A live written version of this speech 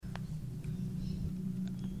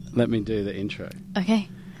Let me do the intro. Okay.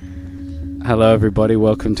 Hello, everybody.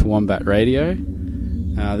 Welcome to Wombat Radio.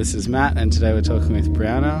 This is Matt, and today we're talking with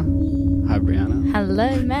Brianna. Hi, Brianna.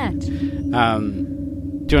 Hello, Matt. Do you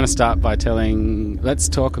want to start by let's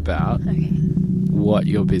talk about what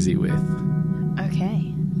you're busy with.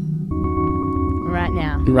 Okay. Right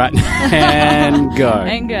now. Right now. And go.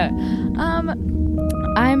 And go.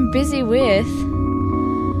 I'm busy with...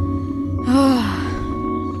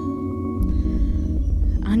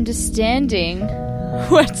 understanding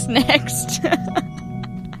what's next.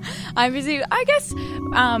 I'm busy, I guess,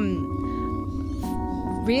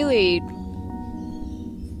 really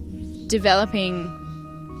developing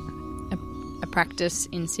a practice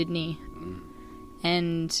in Sydney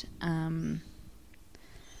and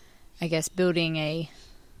I guess building a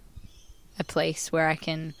place where I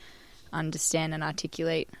can understand and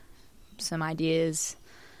articulate some ideas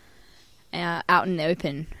out in the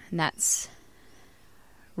open. And that's...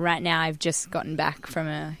 Right now, I've just gotten back from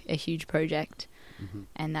a huge project,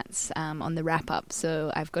 and that's on the wrap-up. So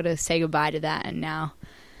I've got to say goodbye to that and now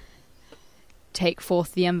take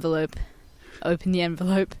forth the envelope, open the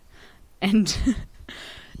envelope, and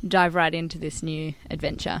dive right into this new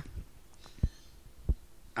adventure.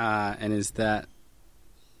 And is that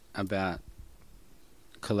about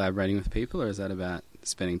collaborating with people, or is that about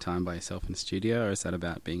spending time by yourself in the studio, or is that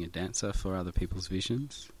about being a dancer for other people's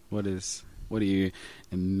visions? What do you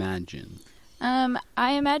imagine? I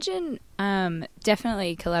imagine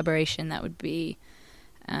definitely collaboration. That would be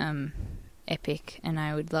epic, and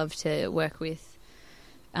I would love to work with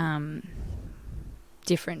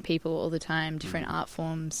different people all the time, different art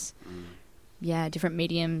forms, different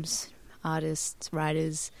mediums, artists,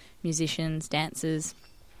 writers, musicians, dancers.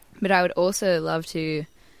 But I would also love to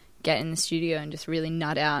get in the studio and just really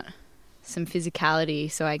nut out some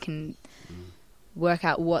physicality so I can work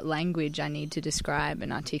out what language I need to describe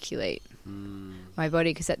and articulate my body.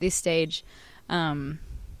 Because at this stage, I've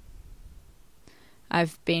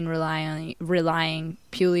been relying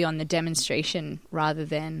purely on the demonstration rather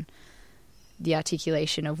than the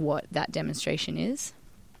articulation of what that demonstration is.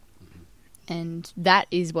 And that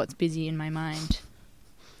is what's busy in my mind.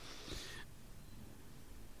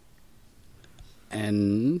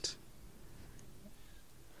 And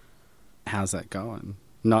how's that going?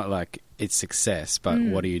 Not like it's success, but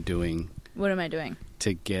what are you doing? What am I doing?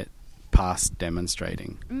 To get past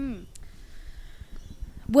demonstrating?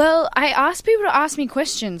 Well, I ask people to ask me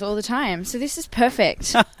questions all the time, so this is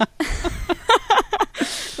perfect.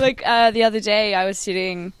 Like the other day, I was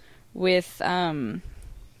sitting with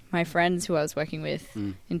my friends who I was working with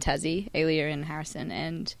in Tassie, Alia and Harrison,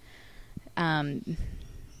 and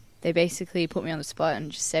they basically put me on the spot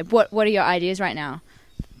and just said, "What are your ideas right now?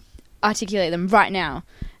 Articulate them right now."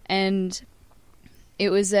 And it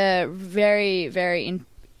was a very, very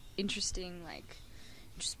interesting,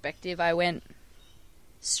 introspective. I went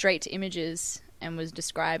straight to images and was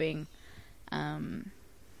describing a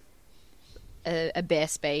bare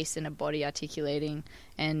space and a body articulating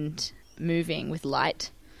and moving with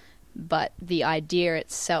light. But the idea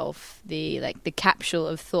itself, the capsule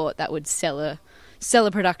of thought that would sell a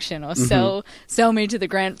production or sell me to the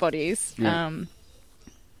grant bodies,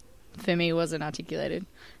 for me wasn't articulated.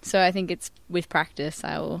 So I think it's with practice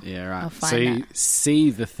I'll find so you see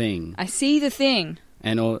the thing. I see the thing.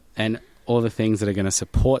 And all the things that are going to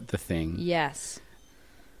support the thing. Yes.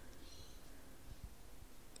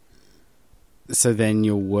 So then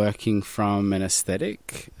you're working from an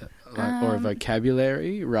aesthetic or a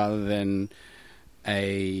vocabulary rather than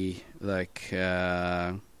a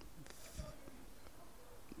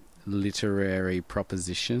literary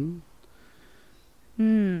proposition.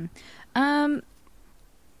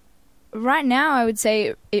 Right now, I would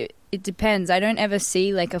say it depends. I don't ever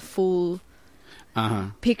see a full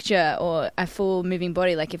picture or a full moving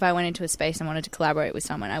body. Like if I went into a space and wanted to collaborate with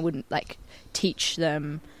someone, I wouldn't teach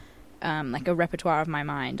them a repertoire of my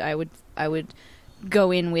mind. I would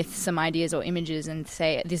go in with some ideas or images and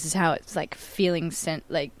say, this is how it's feeling.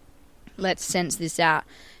 Let's sense this out.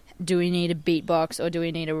 Do we need a beatbox or do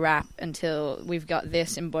we need a rap until we've got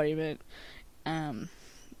this embodiment?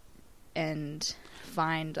 And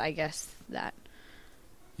find, I guess, that.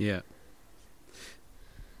 Yeah.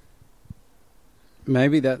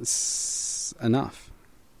 Maybe that's enough.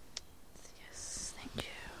 Yes, thank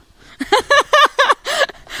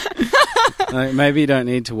you. Maybe you don't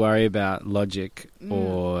need to worry about logic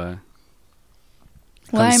or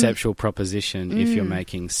conceptual proposition if you're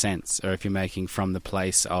making sense, or if you're making from the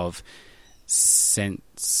place of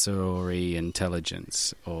sensory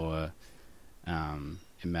intelligence or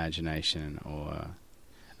imagination, or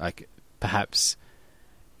perhaps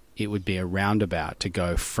it would be a roundabout to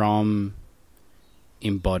go from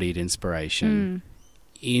embodied inspiration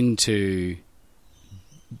into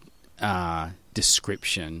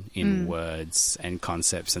description in words and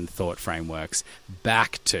concepts and thought frameworks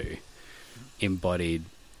back to embodied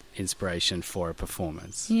inspiration for a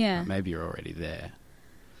performance. Yeah. Maybe you're already there.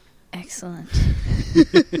 Excellent.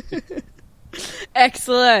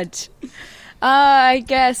 Excellent. I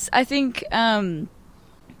think a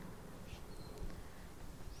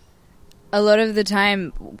lot of the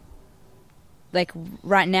time, like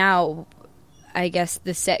right now, I guess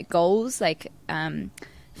the set goals, like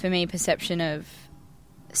for me, perception of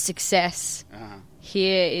success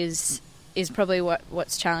here is probably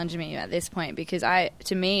what's challenging me at this point, because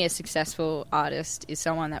to me, a successful artist is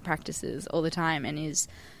someone that practices all the time and is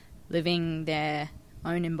living their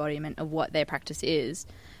own embodiment of what their practice is.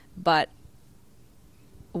 But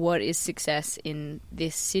what is success in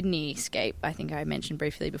this Sydney scape? I think I mentioned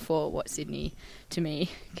briefly before what Sydney to me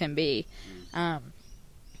can be.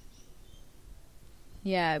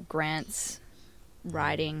 Grants,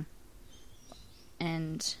 writing,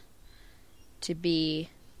 and to be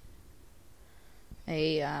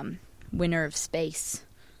a winner of space.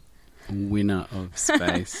 Winner of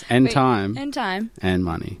space. And time. And time. And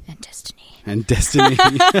money. And destiny. And destiny.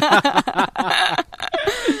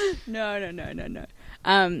 No.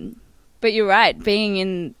 But you're right.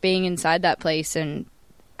 Being inside that place and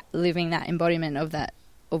living that embodiment of that,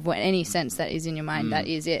 of what any sense that is in your mind, that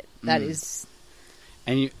is it. That is.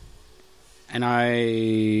 And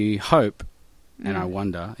I hope, and I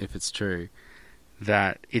wonder if it's true,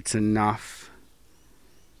 that it's enough,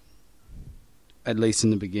 at least in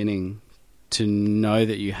the beginning, to know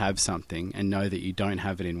that you have something and know that you don't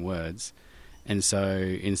have it in words. And so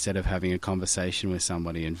instead of having a conversation with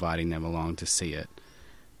somebody, inviting them along to see it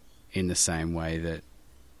in the same way that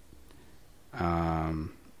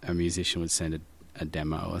a musician would send a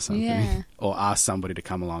demo or something, or ask somebody to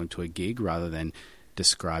come along to a gig rather than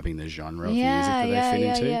describing the genre of music that they fit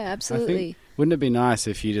into. Yeah, absolutely. Wouldn't it be nice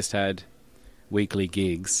if you just had weekly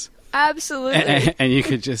gigs? Absolutely. And you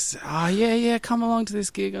could just, come along to this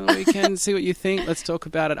gig on the weekend, see what you think. Let's talk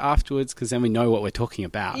about it afterwards, because then we know what we're talking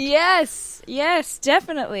about. Yes,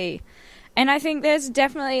 definitely. And I think there's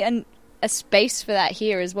definitely a space for that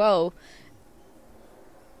here as well.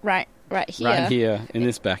 Right here. Right here, in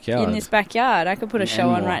this backyard. In this backyard. I could put a show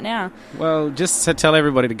on right now. Well, just to tell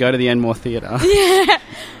everybody to go to the Enmore Theatre. Yeah.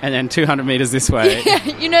 And then 200 metres this way. Yeah.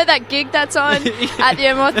 You know that gig that's on at the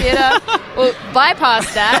Enmore Theatre? Well,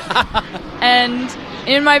 bypass that. And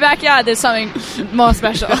in my backyard, there's something more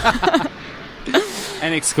special.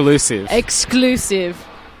 And exclusive. Exclusive.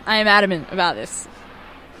 I am adamant about this.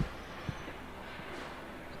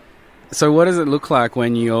 So what does it look like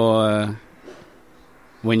when you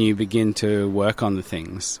begin to work on the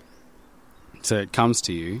things? So it comes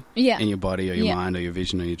to you in your body or your mind or your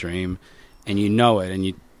vision or your dream, and you know it,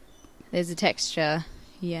 and there's a texture.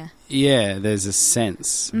 Yeah, there's a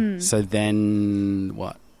sense. So then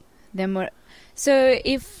what? So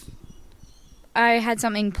if I had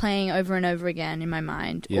something playing over and over again in my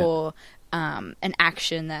mind, or an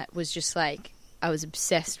action that was just like I was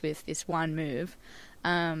obsessed with this one move,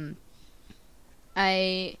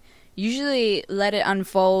 I usually let it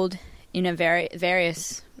unfold in a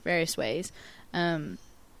various ways. I'll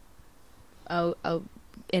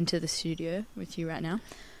enter the studio with you right now.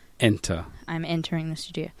 Enter. I'm entering the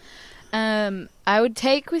studio. I would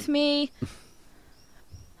take with me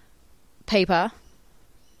paper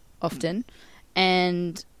often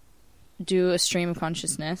and do a stream of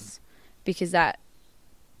consciousness, because that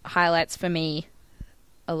highlights for me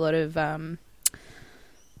a lot of I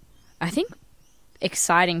think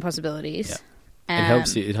exciting possibilities. It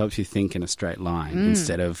helps you think in a straight line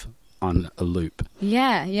instead of on a loop.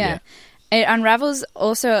 Yeah. It unravels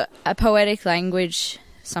also a poetic language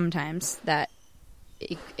sometimes that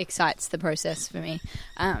excites the process for me.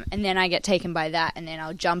 And then I get taken by that, and then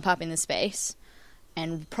I'll jump up in the space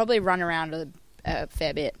and probably run around a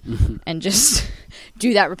fair bit and just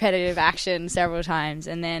do that repetitive action several times,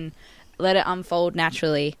 and then let it unfold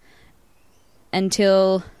naturally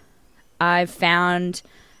until I've found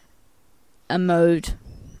a mode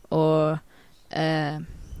or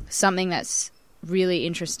something that's really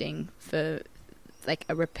interesting for like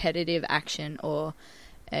a repetitive action or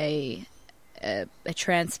a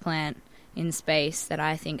transplant in space that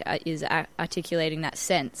I think is articulating that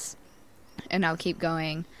sense. And I'll keep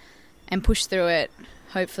going and push through it,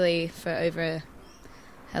 hopefully for over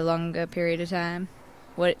a longer period of time.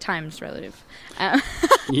 Time's relative.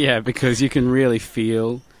 Yeah, because you can really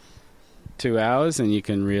feel 2 hours and you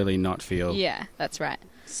can really not feel. Yeah, that's right.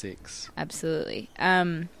 6. Absolutely.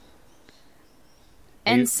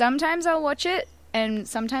 And sometimes I'll watch it, and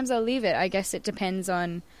sometimes I'll leave it. I guess it depends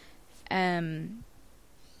on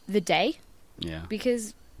the day. Yeah.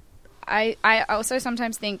 Because I also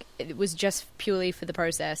sometimes think it was just purely for the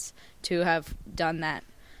process to have done that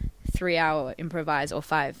 3-hour improvise or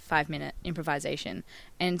 5-minute improvisation.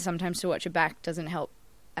 And sometimes to watch it back doesn't help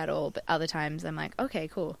at all. But other times I'm like, okay,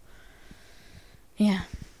 cool. Yeah.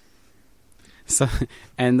 So,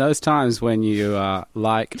 and those times when you are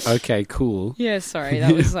like, okay, cool. Yeah, sorry,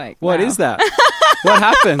 that was like, What wow. is that? What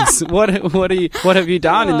happens? What have you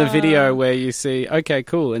done in the video where you see, okay,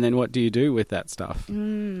 cool, and then what do you do with that stuff?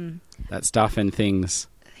 That stuff and things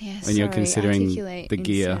when you're considering the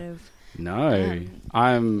gear. No,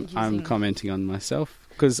 I'm commenting on myself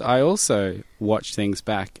because I also watch things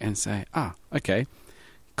back and say, okay,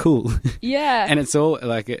 cool. Yeah. And it's all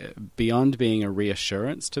like beyond being a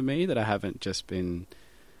reassurance to me that I haven't just been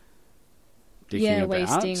dicking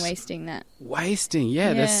about. wasting that. Wasting,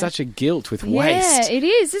 yeah. There's such a guilt with waste. Yeah, it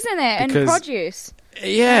is, isn't it? And produce.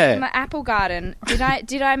 Yeah. My apple garden.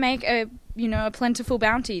 Did I make a plentiful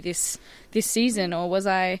bounty this season, or was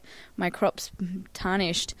my crops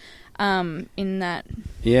tarnished in that?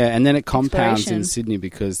 Yeah, and then it compounds exploration. in Sydney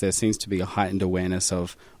because there seems to be a heightened awareness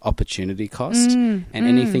of opportunity cost, and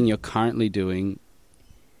anything you're currently doing,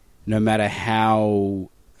 no matter how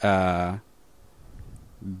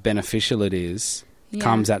beneficial it is,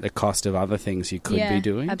 comes at the cost of other things you could be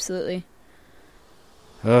doing. Absolutely.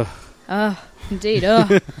 Ugh. Oh, indeed.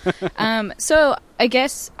 So I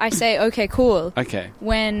guess I say, okay, cool. Okay.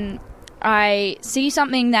 When I see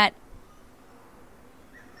something that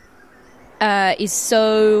is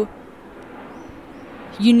so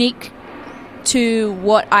unique to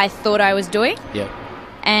what I thought I was doing. Yep.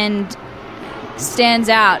 And stands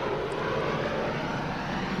out.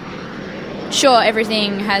 Sure,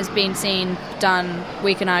 everything has been seen, done.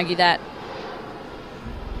 We can argue that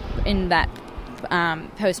in that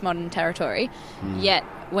postmodern territory. Yet,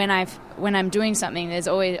 when I'm doing something, there's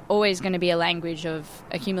always going to be a language of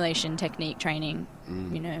accumulation, technique, training,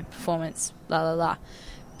 performance, la la la.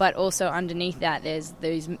 But also underneath that, there's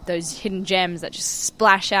those hidden gems that just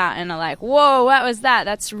splash out and are like, whoa, what was that?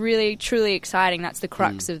 That's really, truly exciting. That's the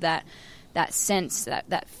crux of that sense,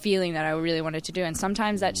 that feeling that I really wanted to do. And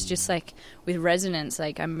sometimes that's just like with resonance.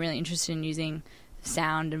 Like I'm really interested in using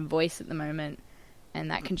sound and voice at the moment, and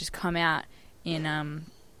that can just come out in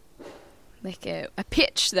like a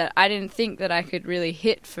pitch that I didn't think that I could really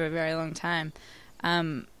hit for a very long time.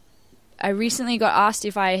 I recently got asked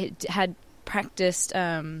if I had practiced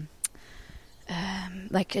like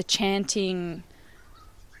a chanting,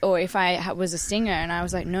 or if I was a singer, and I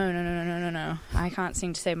was like, no, I can't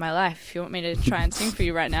sing to save my life. If you want me to try and sing for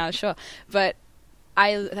you right now, sure. But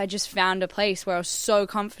I just found a place where I was so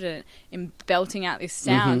confident in belting out this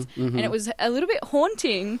sound, and it was a little bit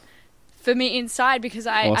haunting for me inside because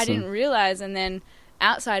I didn't realize, and then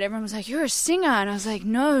outside everyone was like, you're a singer, and I was like,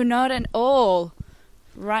 no, not at all.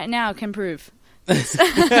 Right now can prove.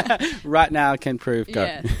 Right now can prove. Go.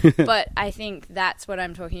 Yeah. But I think that's what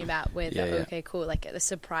I'm talking about with okay, cool, like the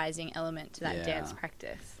surprising element to that dance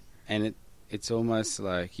practice. And it's almost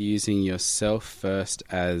like using yourself first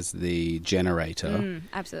as the generator.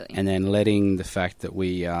 Absolutely. And then letting the fact that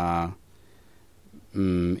we are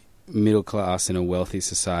middle class in a wealthy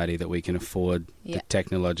society, that we can afford the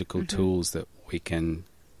technological tools that we can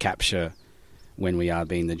capture when we are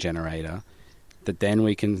being the generator, that then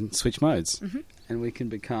we can switch modes and we can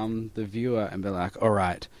become the viewer and be like, all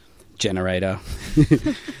right, generator,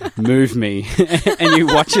 move me. And you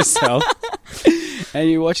watch yourself and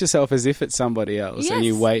you watch yourself as if it's somebody else, and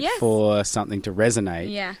you wait for something to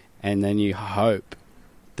resonate. Yeah. And then you hope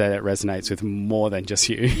that it resonates with more than just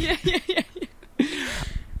you.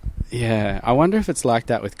 Yeah. I wonder if it's like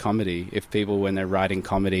that with comedy, if people, when they're writing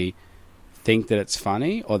comedy, think that it's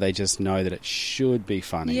funny, or they just know that it should be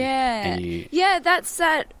funny. Yeah. And that's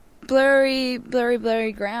that blurry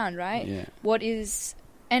ground, right? Yeah. What is...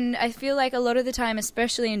 And I feel like a lot of the time,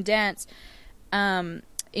 especially in dance,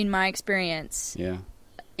 in my experience,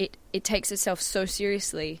 it takes itself so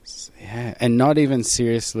seriously. Yeah, and not even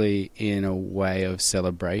seriously in a way of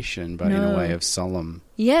celebration, but in a way of solemn.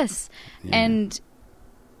 Yes. Yeah. And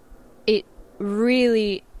it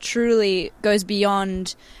really, truly goes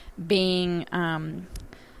beyond being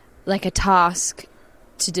like a task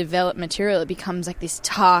to develop material. It becomes like this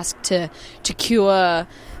task to cure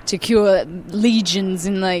legions,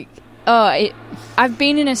 and like I've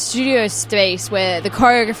been in a studio space where the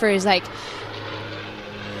choreographer is like,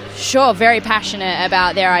 sure, very passionate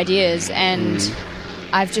about their ideas, and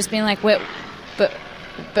I've just been like, but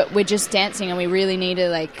but we're just dancing and we really need to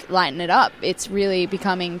like lighten it up. It's really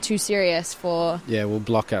becoming too serious for... Yeah, we'll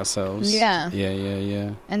block ourselves. Yeah.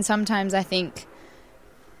 Yeah. And sometimes I think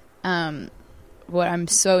what I'm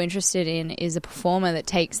so interested in is a performer that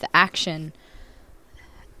takes the action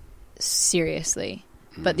seriously,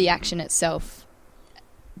 but the action itself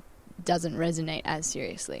doesn't resonate as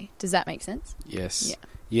seriously. Does that make sense? Yes. Yeah.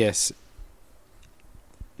 Yes.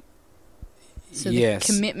 So yes.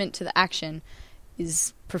 the commitment to the action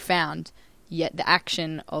is profound, yet the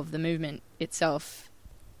action of the movement itself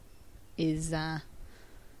is...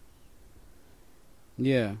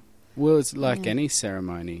 Yeah. Well, it's like Yeah. any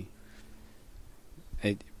ceremony.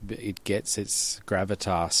 It gets its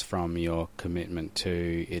gravitas from your commitment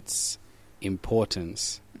to its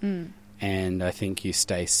importance. And I think you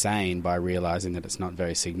stay sane by realizing that it's not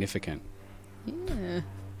very significant. Yeah.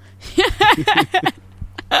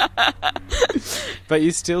 But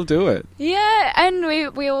you still do it. Yeah, and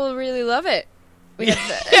we all really love it. We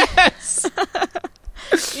have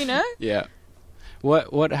you know? Yeah.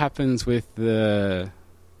 What happens with the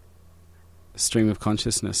stream of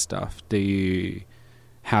consciousness stuff?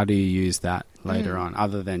 How do you use that later on,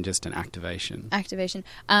 other than just an activation? Activation.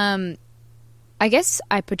 I guess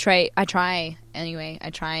I try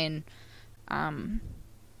and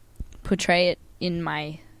portray it in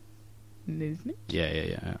my movement.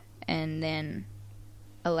 Yeah. And then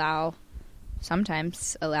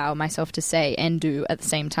sometimes allow myself to say and do at the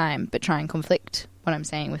same time, but try and conflict what I'm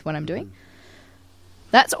saying with what I'm doing.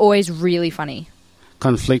 That's always really funny.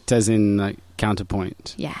 Conflict as in like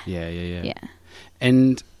counterpoint. Yeah. Yeah.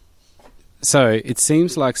 And so it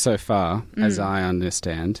seems like so far, as I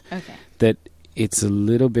understand, Okay. that it's a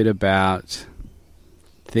little bit about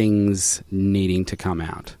things needing to come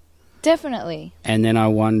out. Definitely. And then I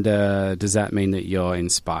wonder, does that mean that you're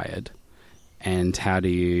inspired? And how do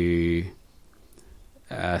you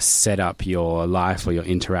set up your life or your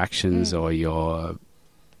interactions or your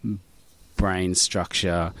brain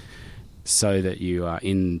structure so that you are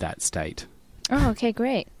in that state? Oh, okay,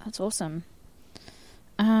 great. That's awesome.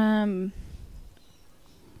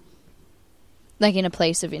 Like in a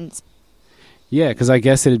place of... Yeah, because I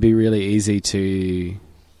guess it'd be really easy to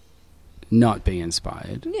not be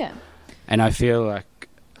inspired. Yeah. And I feel like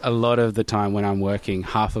a lot of the time when I'm working,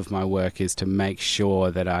 half of my work is to make sure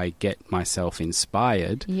that I get myself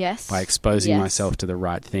inspired Yes. by exposing Yes. myself to the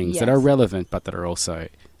right things that Yes. are relevant but that are also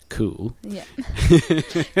cool. Yeah.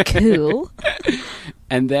 Cool.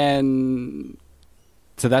 And then,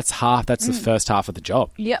 so that's the first half of the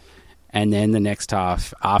job. Yep. And then the next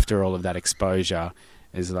half, after all of that exposure,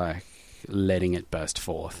 is like letting it burst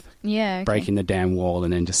forth. Yeah. Okay. Breaking the damn wall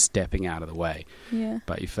and then just stepping out of the way. Yeah.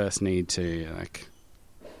 But you first need to like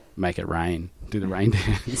make it rain. Do the rain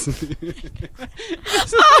dance.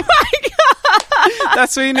 Oh my god!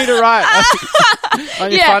 That's what you need to write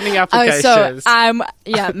on your funding applications. My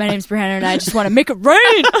name's Brianna and I just want to make it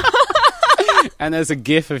rain. And there's a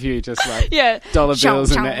gif of you just like Yeah. dollar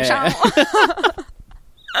bills in the air.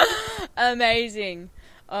 Amazing.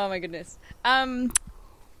 Oh my goodness.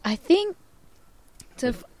 I think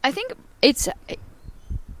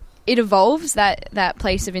it evolves that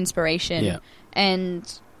place of inspiration. Yeah.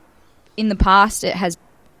 And in the past it has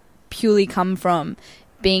purely come from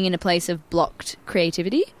being in a place of blocked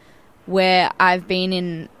creativity where I've been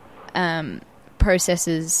in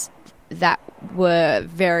processes that were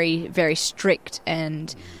very, very strict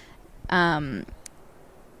and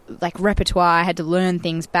like repertoire. I had to learn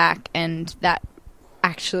things back, and that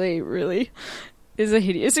actually really is a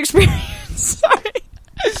hideous experience. Sorry.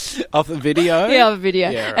 Off the video? Yeah, of a video.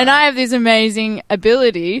 Yeah, right. And I have this amazing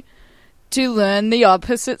ability to learn the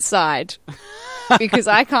opposite side because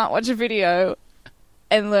I can't watch a video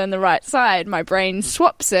and learn the right side. My brain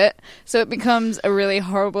swaps it, so it becomes a really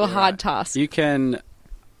horrible, hard task. You can...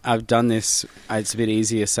 I've done this... It's a bit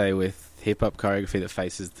easier, say, with hip-hop choreography that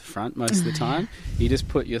faces the front most of the time. You just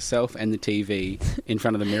put yourself and the TV in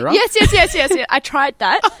front of the mirror. Yes. I tried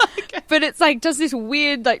that. Okay. But it's like does this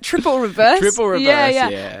weird like triple reverse.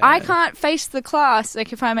 Yeah. I can't face the class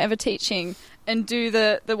like if I'm ever teaching and do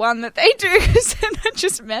the one that they do because then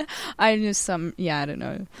I just I don't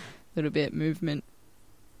know, a little bit movement.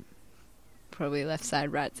 Probably left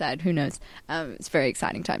side, right side, who knows. It's very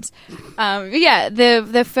exciting times. But yeah,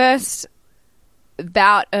 the first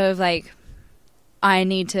bout of like I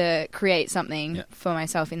need to create something for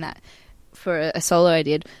myself in that for a solo I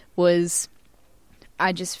did was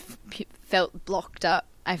I just felt blocked up.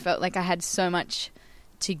 I felt like I had so much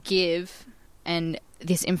to give and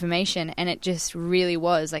this information, and it just really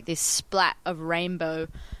was like this splat of rainbow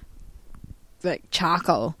like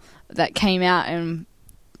charcoal that came out, and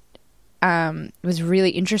was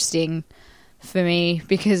really interesting for me,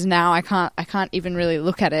 because now I can't even really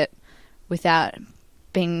look at it without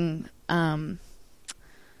being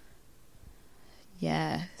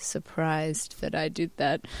surprised that I did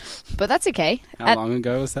that. But that's okay. How long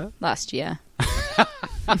ago was that? Last year.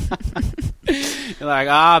 You're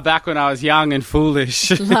like, back when I was young and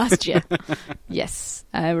foolish. Last year. Yes,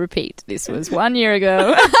 I repeat, this was 1 year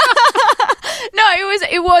ago. No,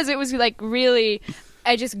 it was like really,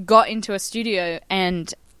 I just got into a studio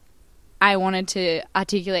and I wanted to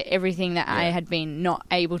articulate everything that I had been not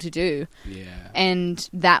able to do. Yeah. And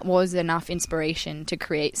that was enough inspiration to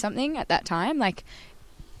create something at that time. Like,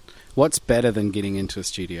 what's better than getting into a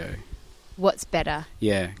studio? What's better?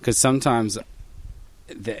 Yeah, because sometimes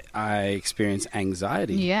I experience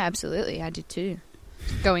anxiety. Yeah, absolutely. I did too.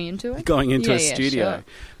 Going into it? Going into a studio. Sure.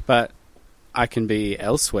 But I can be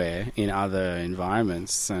elsewhere in other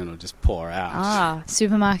environments and it'll just pour out.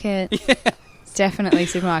 Supermarket. Yeah. Definitely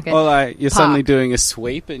supermarket. Or like you're suddenly doing a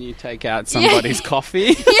sweep and you take out somebody's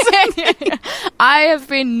coffee. Yeah. I have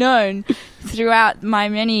been known throughout my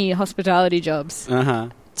many hospitality jobs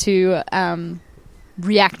to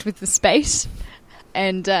react with the space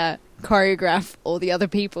and choreograph all the other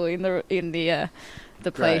people in the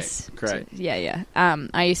place. Great.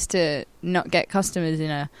 I used to not get customers in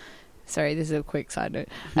a... Sorry, this is a quick side note.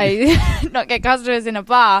 I not get customers in a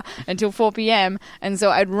bar until 4 p.m. And so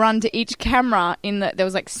I'd run to each camera there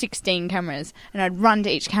was like 16 cameras, and I'd run to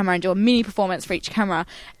each camera and do a mini performance for each camera,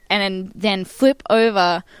 and then flip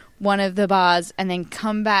over one of the bars and then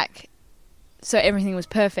come back so everything was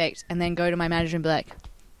perfect, and then go to my manager and be like,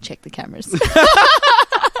 check the cameras.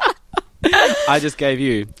 I just gave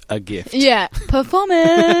you a gift. Yeah,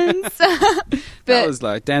 performance. That was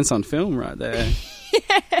like dance on film right there.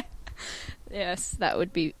 Yeah. Yes, that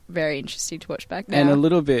would be very interesting to watch back now. And a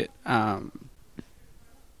little bit,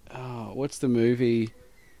 what's the movie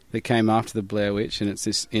that came after the Blair Witch and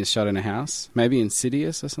it's shot in a house? Maybe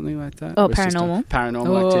Insidious or something like that? Oh, Paranormal?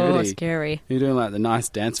 Paranormal Activity. Oh, scary. You're doing like the nice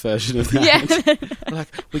dance version of that. Yeah. Like,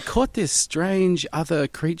 we caught this strange other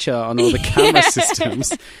creature on all the camera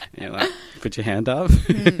systems. And you're like, put your hand up.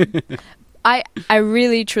 I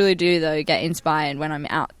really, truly do, though, get inspired when I'm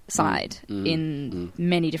outside in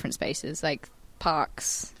many different spaces, like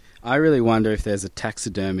parks. I really wonder if there's a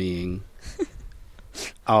taxidermying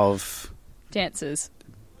of... Dancers.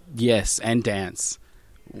 Yes, and dance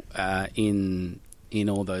in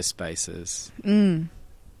all those spaces.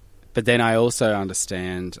 But then I also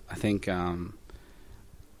understand, I think I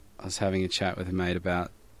was having a chat with a mate about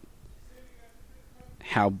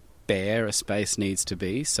how bare a space needs to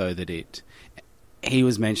be so that he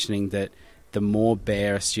was mentioning that the more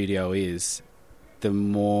bare a studio is, the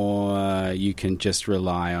more you can just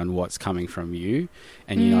rely on what's coming from you,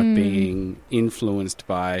 and you're not being influenced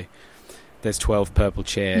by there's 12 purple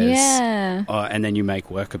chairs, and then you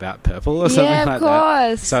make work about purple or something like that. Yeah, of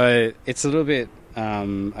course. So it's a little bit,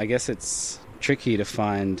 I guess it's tricky to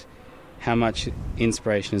find how much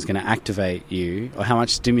inspiration is going to activate you, or how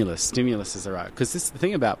much stimulus is right. Because this is the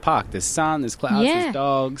thing about park. There's sun, there's clouds, there's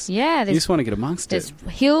dogs. Yeah. You just want to get amongst it.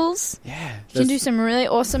 There's hills. Yeah. You can do some really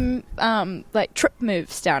awesome like trip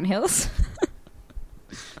moves down hills.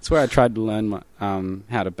 That's where I tried to learn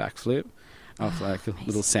how to backflip off like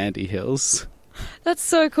little sandy hills. That's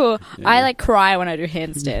so cool. Yeah. I like cry when I do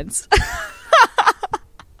handstands.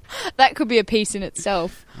 That could be a piece in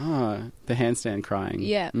itself. Oh, the handstand crying.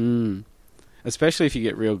 Yeah. Especially if you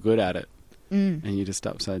get real good at it. And you're just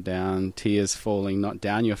upside down, tears falling not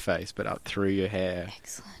down your face, but up through your hair.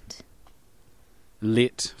 Excellent.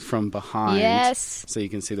 Lit from behind. Yes. So you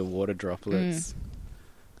can see the water droplets.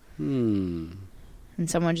 And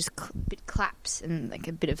someone just claps and like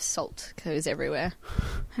a bit of salt goes everywhere.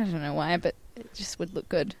 I don't know why, but it just would look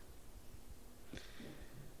good.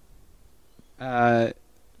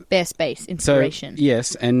 Bare space, inspiration. So,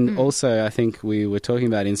 yes, and also I think we were talking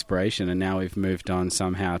about inspiration, and now we've moved on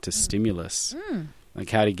somehow to stimulus. Like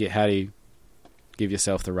how do you give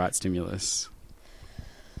yourself the right stimulus?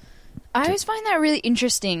 I always find that really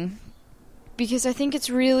interesting because I think it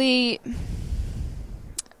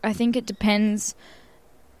depends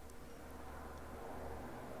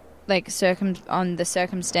like on the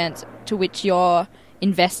circumstance to which you're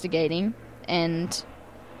investigating and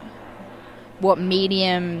what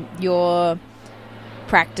medium your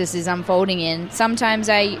practice is unfolding in. Sometimes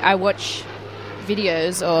I watch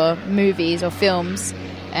videos or movies or films,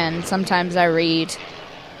 and sometimes I read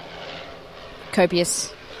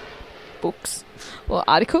copious books or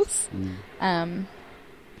articles to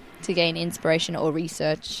gain inspiration or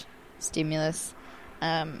research stimulus.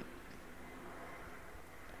 But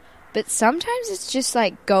sometimes it's just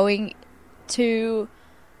like going to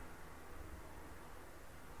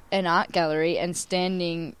an art gallery and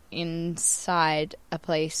standing inside a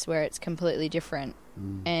place where it's completely different.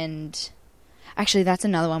 And actually, that's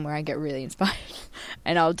another one where I get really inspired.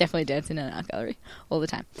 And I'll definitely dance in an art gallery all the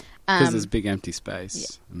time. Because there's big empty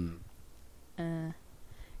space.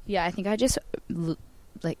 Yeah, I think I just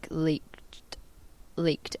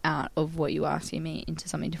leaked out of what you were asking me into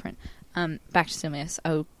something different. Back to stimulus.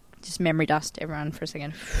 Oh, just memory dust, everyone, for a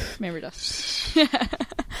second. Memory dust.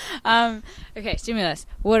 Okay, stimulus.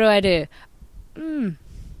 What do I do?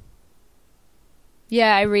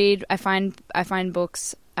 Yeah, I read. I find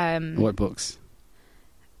books. What books?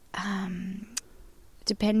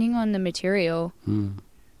 Depending on the material.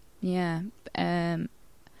 Yeah.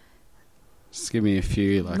 Just give me a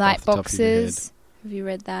few, like Light off the top of your head. Boxes. Have you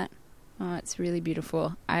read that? Oh, it's really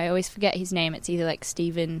beautiful. I always forget his name. It's either like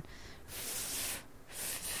Stephen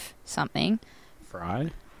something.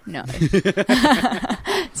 Fry? No.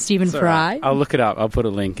 Stephen Fry. Right. I'll look it up. I'll put a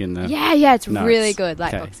link in the Yeah, it's notes. really good.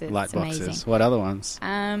 Light Okay, Boxes. Light It's Boxes. amazing. What other ones?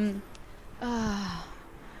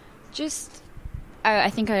 Just I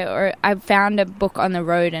think I found a book on the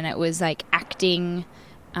road, and it was like acting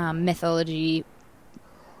methodology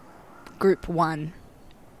group 1,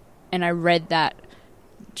 and I read that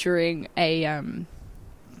during a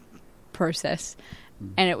process,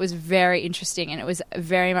 and it was very interesting, and it was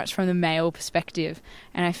very much from the male perspective,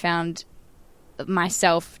 and I found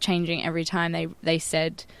myself changing every time they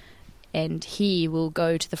said, and he will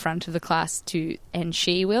go to the front of the class and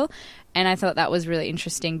she will. And I thought that was really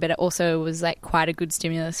interesting, but it also was like quite a good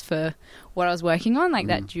stimulus for what I was working on, like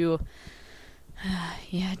that dual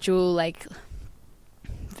like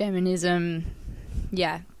feminism.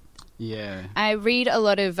 Yeah. Yeah. I read a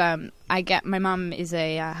lot of, my mum is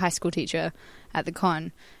a high school teacher at the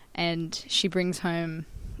con, and she brings home,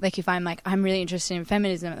 like if I'm like, I'm really interested in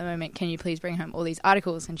feminism at the moment, can you please bring home all these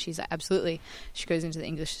articles? And she's like, absolutely. She goes into the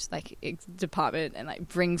English like department and like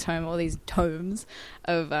brings home all these tomes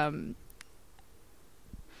of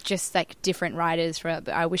just like different writers but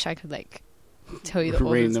I wish I could like tell you the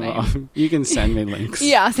author's them name. off. You can send me links.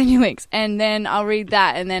 Yeah, I'll send you links, and then I'll read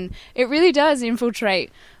that, and then it really does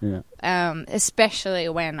infiltrate, especially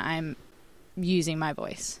when I'm using my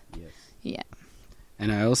voice. Yes. Yeah.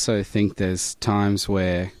 And I also think there's times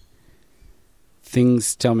where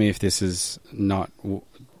things, tell me if this is not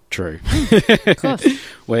true, Of course.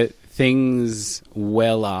 where things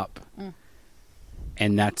well up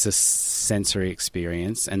and that's a sensory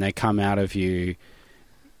experience, and they come out of you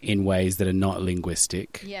in ways that are not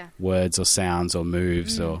linguistic, words or sounds or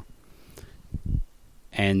moves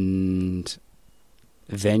and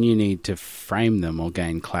then you need to frame them or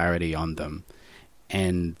gain clarity on them.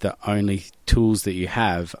 And the only tools that you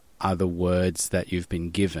have are the words that you've been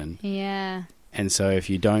given. Yeah. And so if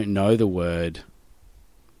you don't know the word,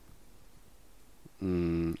 I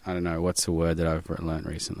don't know, what's the word that I've learned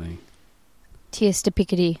recently? Tiesto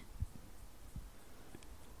Piccadilly.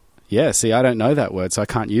 Yeah, see, I don't know that word, so I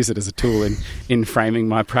can't use it as a tool in framing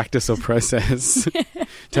my practice or process.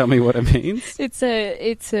 Tell me what it means. It's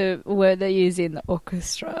a word they use in the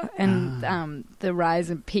orchestra, and the rise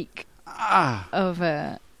and peak of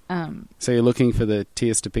a... So you're looking for the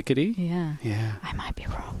Tiesto Piccadilly? Yeah. Yeah. I might be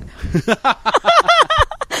wrong.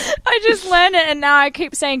 I just learned it, and now I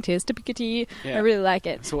keep saying Tiesto Piccadilly. Yeah. I really like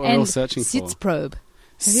it. That's what we're all searching for. Sitzprobe.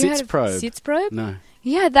 Sitzprobe? Sitzprobe? No.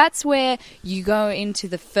 Yeah, that's where you go into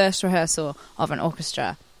the first rehearsal of an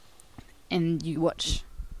orchestra and you watch,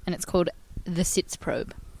 and it's called the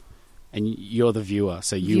Sitzprobe. And you're the viewer,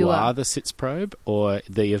 so you are the Sitzprobe, or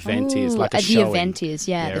the event is like a the showing? The event is,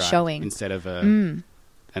 the right. showing. Instead of an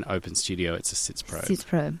open studio, it's a Sitzprobe.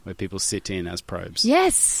 Sitzprobe. Where people sit in as probes.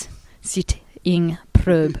 Yes! Sitting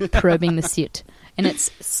probe. Probing the sit. And it's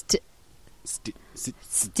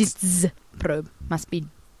Sitzprobe. Must be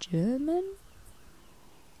German?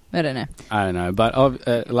 I don't know. But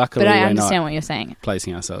luckily I we're understand not what you're saying.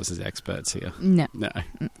 Placing ourselves as experts here. No.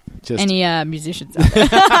 Just any musicians out there?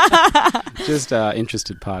 Just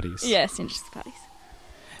interested parties. Yes, interested parties.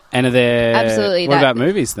 And are there... Absolutely. What about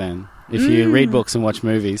movies then? If you read books and watch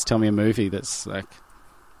movies, tell me a movie that's like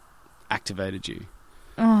activated you.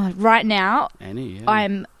 Oh, right now, any?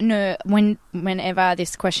 Yeah. Whenever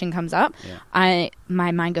this question comes up, my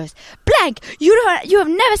mind goes blank. You have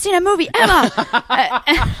never seen a movie ever,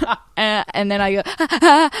 and then I go,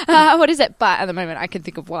 what is it? But at the moment, I can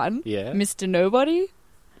think of one. Yeah, Mr. Nobody.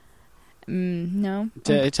 No.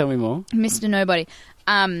 Tell me more. Mr. Nobody.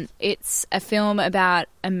 It's a film about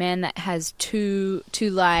a man that has two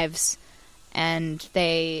lives, and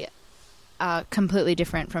they are completely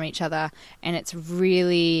different from each other, and it's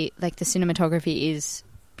really like the cinematography is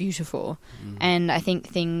beautiful. And I think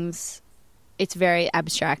it's very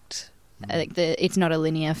abstract. Like it's not a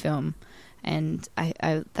linear film, and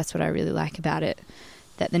I that's what I really like about it,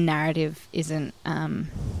 that the narrative isn't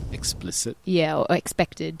explicit. Yeah, or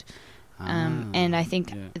expected. And I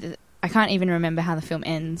think I can't even remember how the film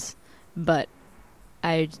ends, but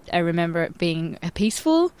I remember it being a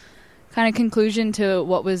peaceful kind of conclusion to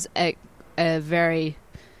what was a very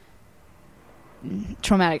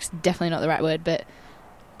traumatic, definitely not the right word, but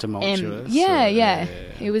tumultuous. Yeah.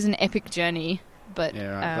 It was an epic journey, but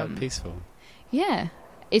but peaceful. Yeah,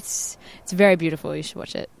 it's very beautiful. You should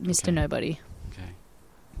watch it, Mr. Okay. Nobody. Okay.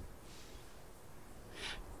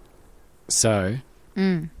 So,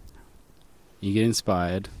 you get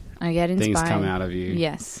inspired. I get inspired. Things come out of you.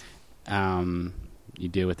 Yes. You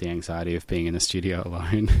deal with the anxiety of being in a studio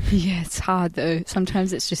alone. Yeah, it's hard though.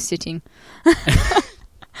 Sometimes it's just sitting.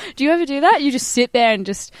 Do you ever do that? You just sit there and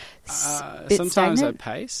just sometimes stagnant? I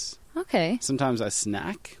pace. Okay. Sometimes I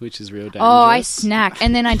snack, which is real dangerous. Oh, I snack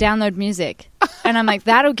and then I download music. And I'm like,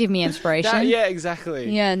 that'll give me inspiration. Yeah, exactly.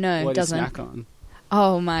 Yeah, no, What it do you doesn't. snack on?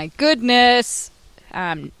 Oh my goodness.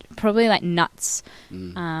 Probably like nuts,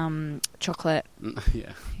 chocolate.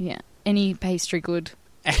 Yeah. Yeah. Any pastry good.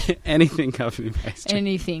 Anything covered in pastry.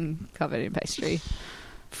 Anything covered in pastry.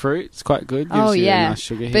 Fruit's quite good. Gives Oh you yeah, a nice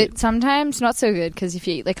sugar hit. but sometimes not so good, because if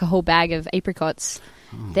you eat like a whole bag of apricots,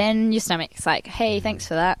 then your stomach's like, "Hey, thanks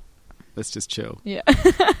for that." Let's just chill. Yeah.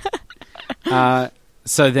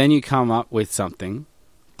 So then you come up with something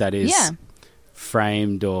that is Yeah.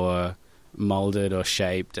 framed or molded or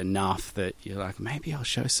shaped enough that you're like, maybe I'll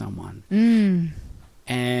show someone.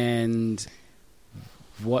 And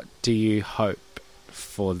what do you hope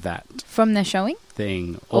for that From the showing,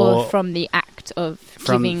 thing, or from the act of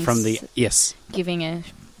giving from the yes, giving a,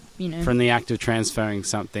 from the act of transferring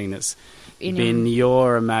something that's in been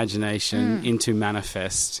your imagination into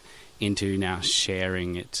manifest, into now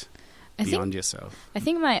sharing it beyond yourself. I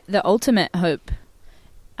think the ultimate hope,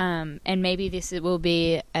 and maybe this will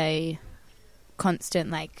be a constant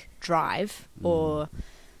like drive, or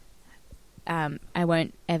I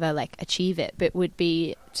won't ever like achieve it, but would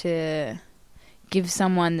be to give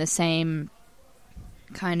someone the same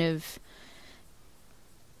kind of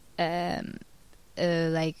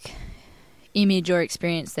like image or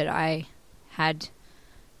experience that I had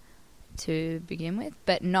to begin with,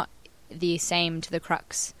 but not the same to the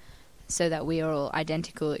crux, so that we are all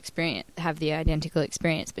have the identical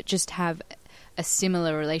experience, but just have a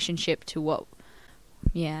similar relationship to what.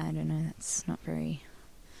 Yeah, I don't know. That's not very.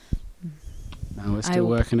 No, we're still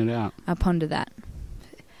working it out. I'll ponder that.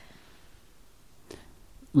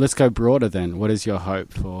 Let's go broader then. What is your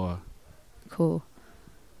hope for Cool.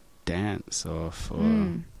 dance, or for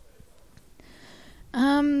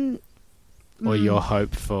or your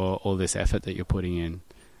hope for all this effort that you're putting in,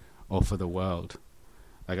 or for the world?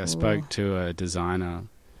 Like, I spoke to a designer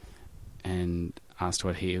and asked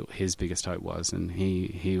what his biggest hope was, and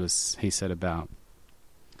he said about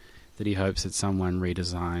that he hopes that someone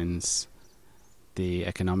redesigns the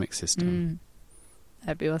economic system.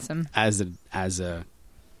 That'd be awesome. As a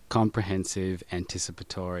comprehensive,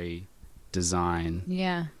 anticipatory design.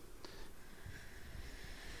 Yeah.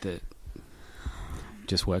 That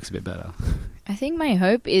just works a bit better. I think my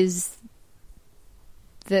hope is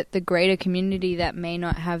that the greater community that may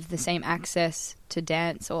not have the same access to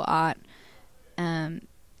dance or art,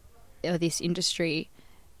 or this industry,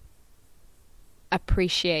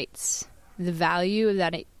 appreciates the value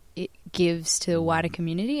that it gives to the wider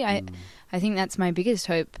community. I think that's my biggest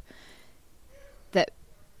hope, that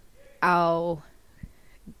our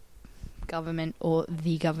government, or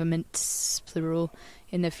the governments, plural,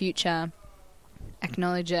 in the future,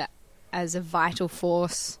 acknowledge it as a vital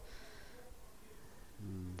force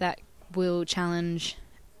that will challenge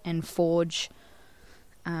and forge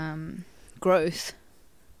growth,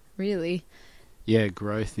 really. Yeah,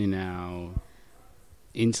 growth in our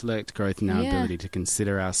intellect, growth in our ability to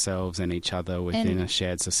consider ourselves and each other within a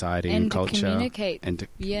shared society and culture. To communicate. And to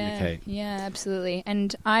communicate. Yeah, absolutely.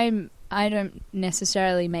 And I don't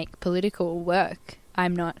necessarily make political work.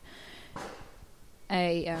 I'm not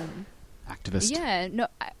a activist. Yeah, no,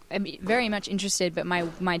 I'm very much interested, but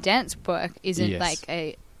my dance work isn't like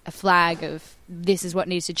a flag of this is what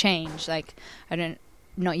needs to change. Like,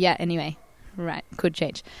 not yet anyway. Right, could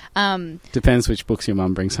change. Depends which books your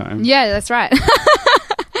mum brings home. Yeah, that's right.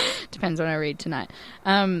 Depends what I read tonight.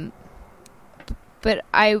 But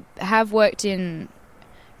I have worked in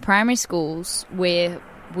primary schools where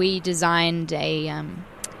we designed a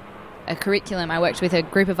curriculum. I worked with a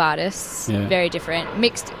group of artists, very different,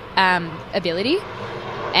 mixed ability,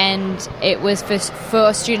 and it was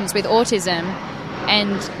for students with autism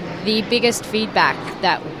And the biggest feedback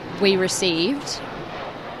that we received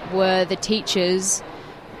were the teachers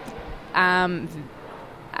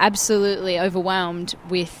absolutely overwhelmed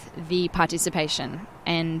with the participation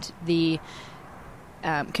and the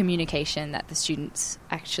communication that the students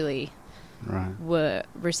actually were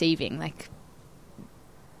receiving. Like,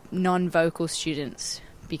 non-vocal students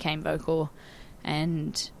became vocal,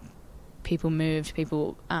 and people moved,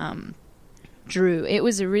 people drew. It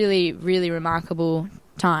was a really, really remarkable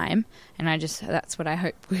time, and that's what I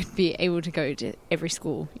hope we'd be able to go to every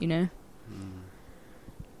school, you know?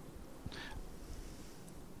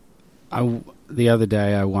 The other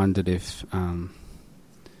day I wondered if I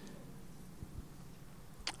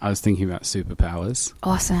was thinking about superpowers.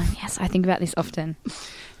 Awesome. Yes, I think about this often.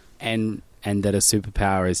 And that a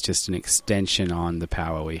superpower is just an extension on the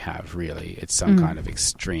power we have, really. It's some kind of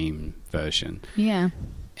extreme version. Yeah.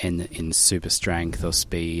 In super strength or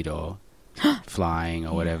speed or flying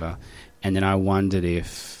or whatever. And then I wondered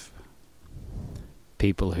if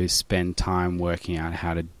people who spend time working out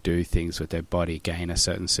how to do things with their body gain a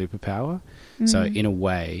certain superpower. So in a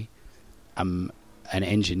way, an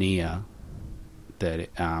engineer that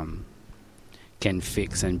can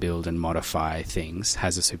fix and build and modify things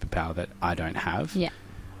has a superpower that I don't have. Yeah.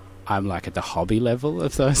 I'm like at the hobby level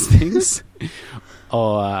of those things.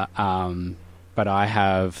 But I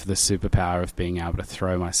have the superpower of being able to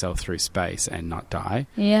throw myself through space and not die.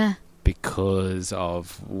 Yeah. Because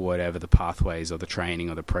of whatever the pathways or the training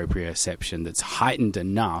or the proprioception that's heightened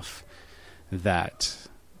enough that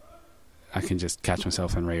I can just catch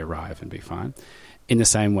myself and re-arrive and be fine. In the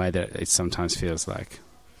same way that it sometimes feels like...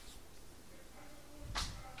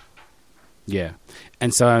 Yeah.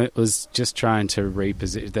 And so I was just trying to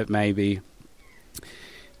reposition that maybe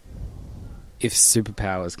if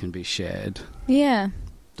superpowers can be shared... Yeah.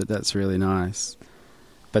 That's really nice.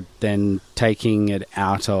 But then taking it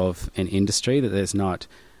out of an industry, that there's not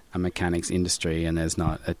a mechanics industry and there's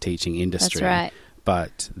not a teaching industry. That's right.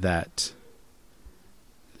 But that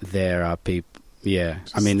there are people... Yeah.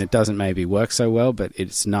 I mean, it doesn't maybe work so well, but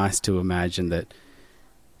it's nice to imagine that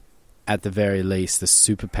at the very least, the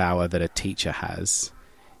superpower that a teacher has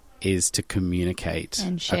is to communicate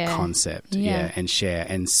a concept. Yeah. And share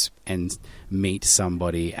and meet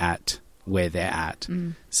somebody at where they're at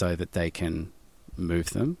so that they can move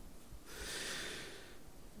them.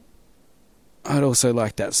 I'd also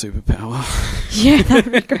like that superpower. Yeah,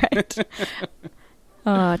 that'd be great.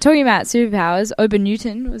 Talking about superpowers, Ober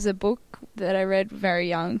Newton was a book that I read very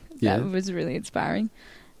young. That was really inspiring.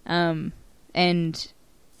 And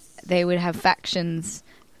they would have factions.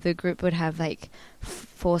 The group would have like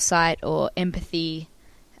foresight or empathy.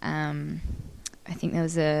 I think there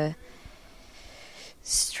was a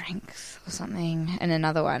strength or something and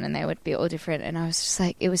another one, and they would be all different. And I was just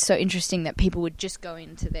like, it was so interesting that people would just go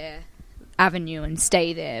into their avenue and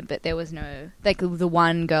stay there, but there was no, like, the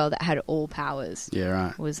one girl that had all powers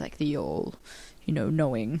was like the all,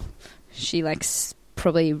 knowing. She like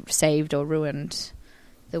probably saved or ruined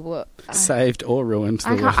the world. Saved or ruined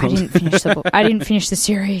the world. I didn't finish the book. I didn't finish the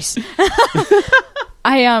series.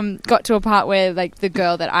 I got to a part where like the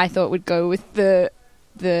girl that I thought would go with the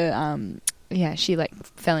she like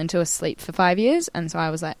fell into a sleep for 5 years, and so I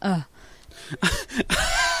was like, ugh.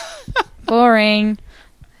 Boring.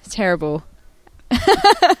 Terrible.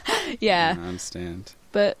 Yeah. I understand.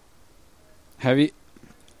 But have you...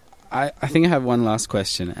 I think I have one last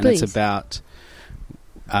question, and Please. It's about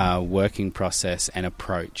working process and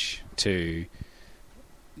approach to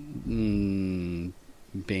being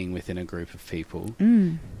within a group of people.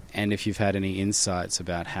 And if you've had any insights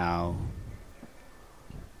about how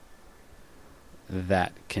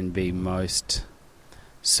that can be most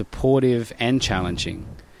supportive and challenging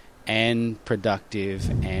and productive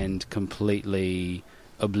and completely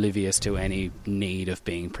oblivious to any need of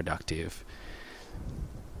being productive.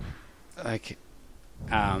 Like,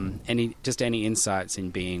 any insights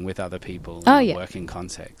in being with other people in a working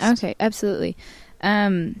context? Okay, absolutely.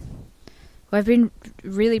 Well, I've been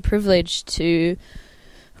really privileged to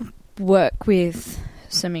work with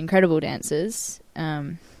some incredible dancers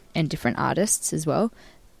and different artists as well,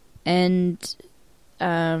 and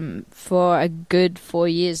for a good 4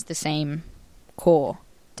 years the same core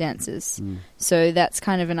dancers. So that's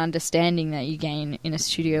kind of an understanding that you gain in a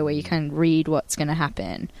studio where you can read what's going to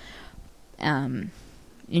happen, and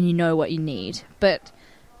you know what you need. But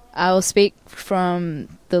I'll speak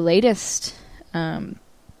from the latest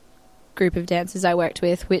group of dancers I worked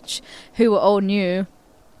with, who were all new,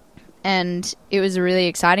 and it was a really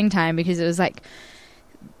exciting time because it was like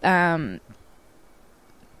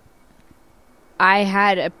I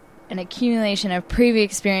had an accumulation of previous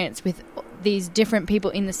experience with these different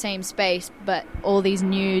people in the same space, but all these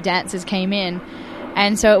new dancers came in.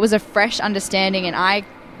 And so it was a fresh understanding, and I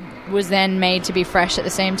was then made to be fresh at the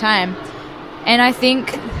same time. And I think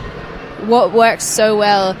what works so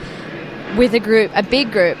well with a group, a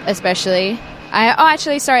big group especially,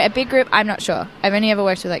 a big group, I'm not sure. I've only ever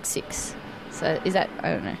worked with like 6. So is that,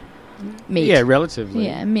 I don't know, mid? Yeah, relatively.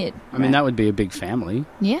 Yeah, mid. I mean, that would be a big family.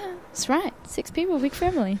 Yeah, that's right. 6 people, big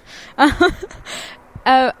family.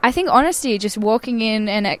 I think honesty, just walking in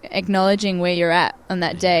and acknowledging where you're at on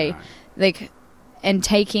that day, like, and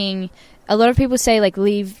taking. A lot of people say like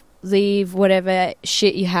leave whatever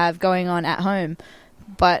shit you have going on at home,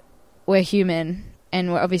 but we're human,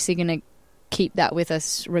 and we're obviously going to keep that with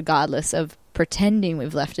us regardless of pretending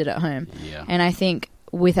we've left it at home. Yeah. And I think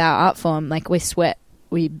with our art form, like, we sweat,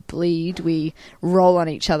 we bleed, we roll on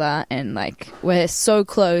each other, and like we're so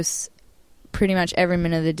close pretty much every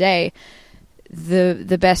minute of the day.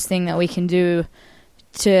 The best thing that we can do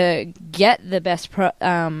to get the best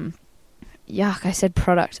I said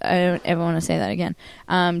product. I don't ever want to say that again.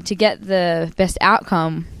 To get the best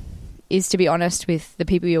outcome is to be honest with the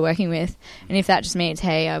people you're working with. And if that just means,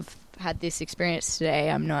 hey, I've had this experience today,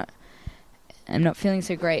 I'm not feeling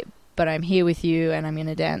so great, but I'm here with you and I'm going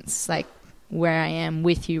to dance like where I am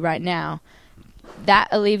with you right now. That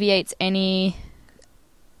alleviates any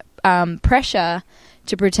pressure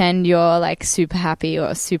to pretend you're like super happy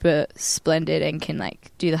or super splendid and can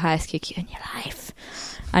like do the highest kick in your life.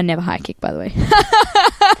 I never high kick, by the way.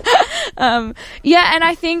 Yeah, and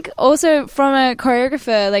I think also from a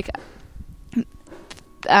choreographer, like,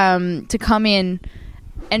 to come in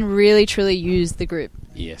and really truly use the group.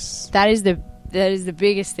 Yes. That is the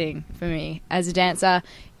biggest thing for me as a dancer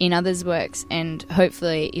in others' works, and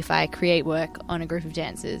hopefully if I create work on a group of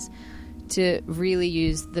dancers, to really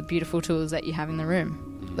use the beautiful tools that you have in the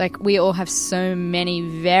room. Like, we all have so many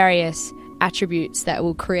various attributes that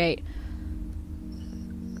will create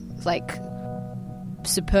like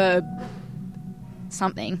superb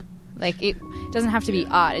something. Like, it doesn't have to be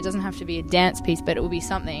art, it doesn't have to be a dance piece, but it will be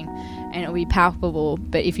something and it will be palpable.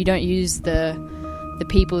 But if you don't use the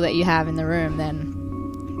people that you have in the room, then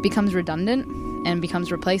it becomes redundant and becomes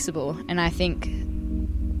replaceable. And I think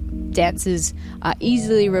dancers are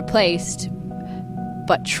easily replaced,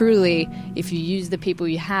 but truly, if you use the people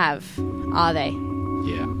you have, are they?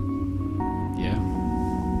 Yeah. Yeah.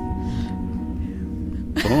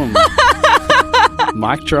 Boom.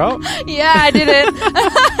 Mic drop. Yeah, I did it.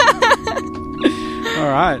 All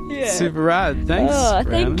right. Yeah. Super rad. Thanks. Oh, Brianna.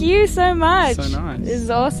 thank you so much. So nice. This is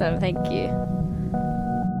awesome. Thank you.